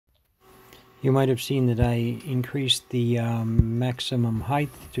You might have seen that I increased the maximum height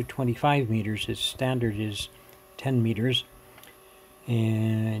to 25 meters. Its standard is 10 meters.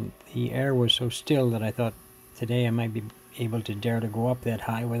 And the air was so still that I thought today I might be able to dare to go up that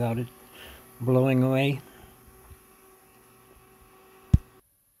high without it blowing away.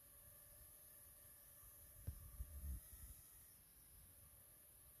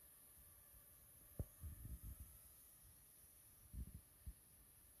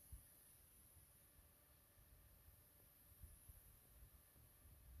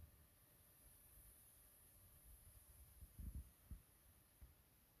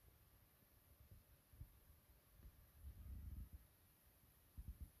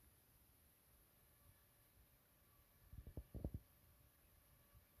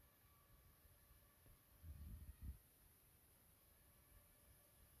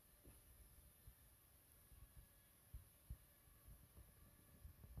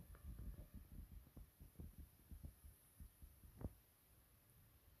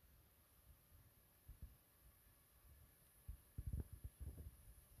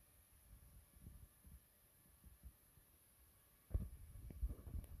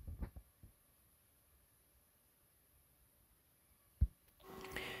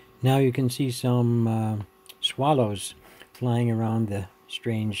 Now you can see some swallows flying around, the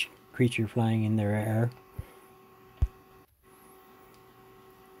strange creature flying in their air.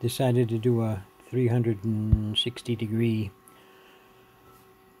 Decided to do a 360-degree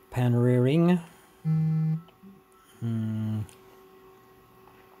panorering.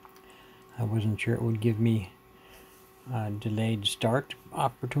 I wasn't sure it would give me a delayed start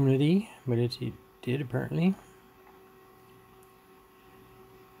opportunity, but it did apparently.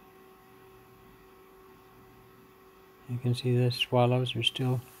 You can see the swallows are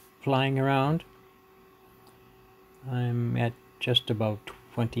still flying around. I'm at just about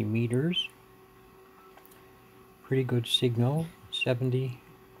 20 meters. Pretty good signal, 70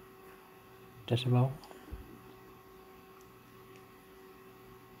 decibel.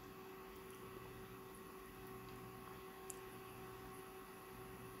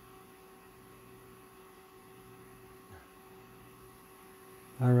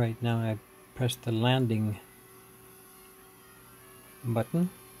 Alright, now I press the landing button.